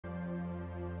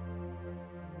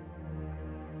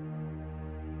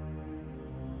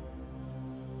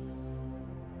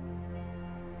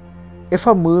If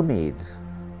a mermaid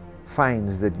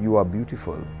finds that you are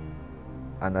beautiful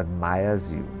and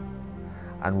admires you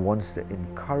and wants to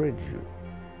encourage you,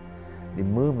 the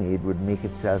mermaid would make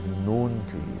itself known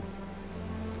to you.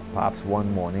 Perhaps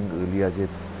one morning early as you're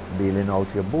bailing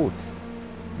out your boat,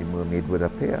 the mermaid would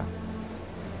appear.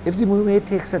 If the mermaid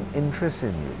takes an interest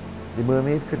in you, the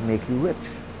mermaid could make you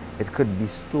rich. It could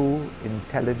bestow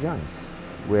intelligence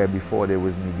where before there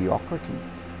was mediocrity.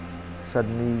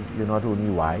 Suddenly you're not only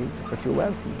wise, but you're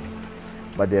wealthy.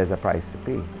 But there's a price to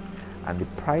pay. And the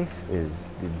price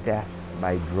is the death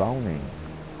by drowning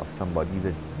of somebody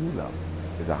that you love.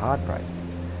 It's a hard price.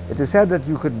 It is said that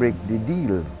you could break the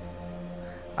deal.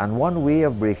 And one way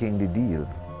of breaking the deal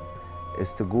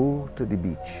is to go to the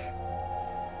beach,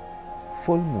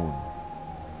 full moon,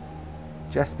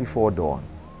 just before dawn,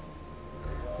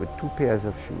 with 2 pairs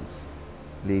of shoes,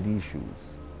 ladies'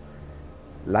 shoes,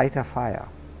 light a fire,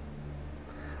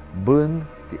 burn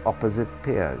the opposite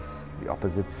pairs, the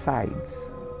opposite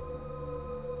sides,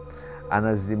 and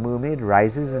as the mermaid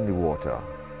rises in the water,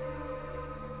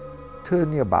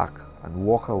 turn your back and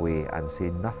walk away and say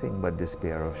nothing but this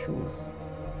pair of shoes.